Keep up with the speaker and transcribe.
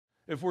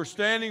If we're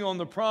standing on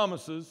the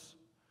promises,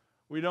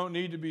 we don't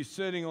need to be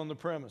sitting on the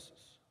premises.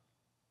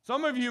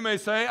 Some of you may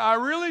say, I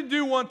really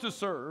do want to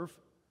serve.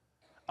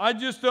 I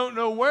just don't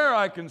know where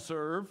I can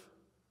serve,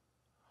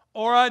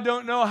 or I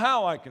don't know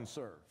how I can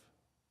serve.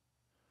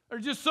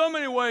 There's just so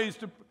many ways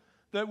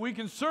that we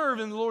can serve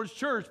in the Lord's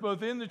church,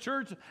 both in the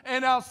church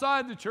and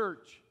outside the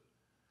church.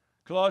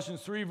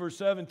 Colossians 3 verse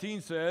 17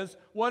 says,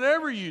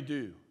 whatever you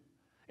do,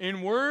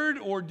 in word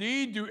or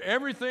deed, do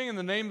everything in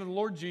the name of the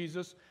Lord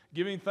Jesus,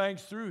 giving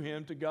thanks through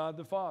him to God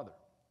the Father.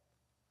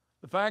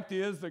 The fact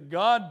is that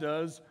God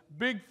does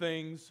big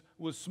things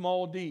with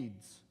small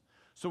deeds.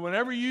 So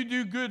whenever you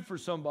do good for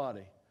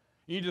somebody,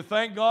 you need to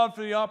thank God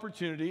for the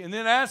opportunity and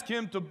then ask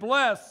him to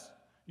bless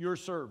your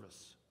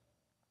service.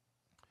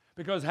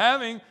 Because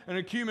having an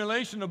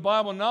accumulation of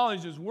Bible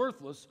knowledge is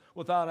worthless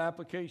without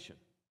application.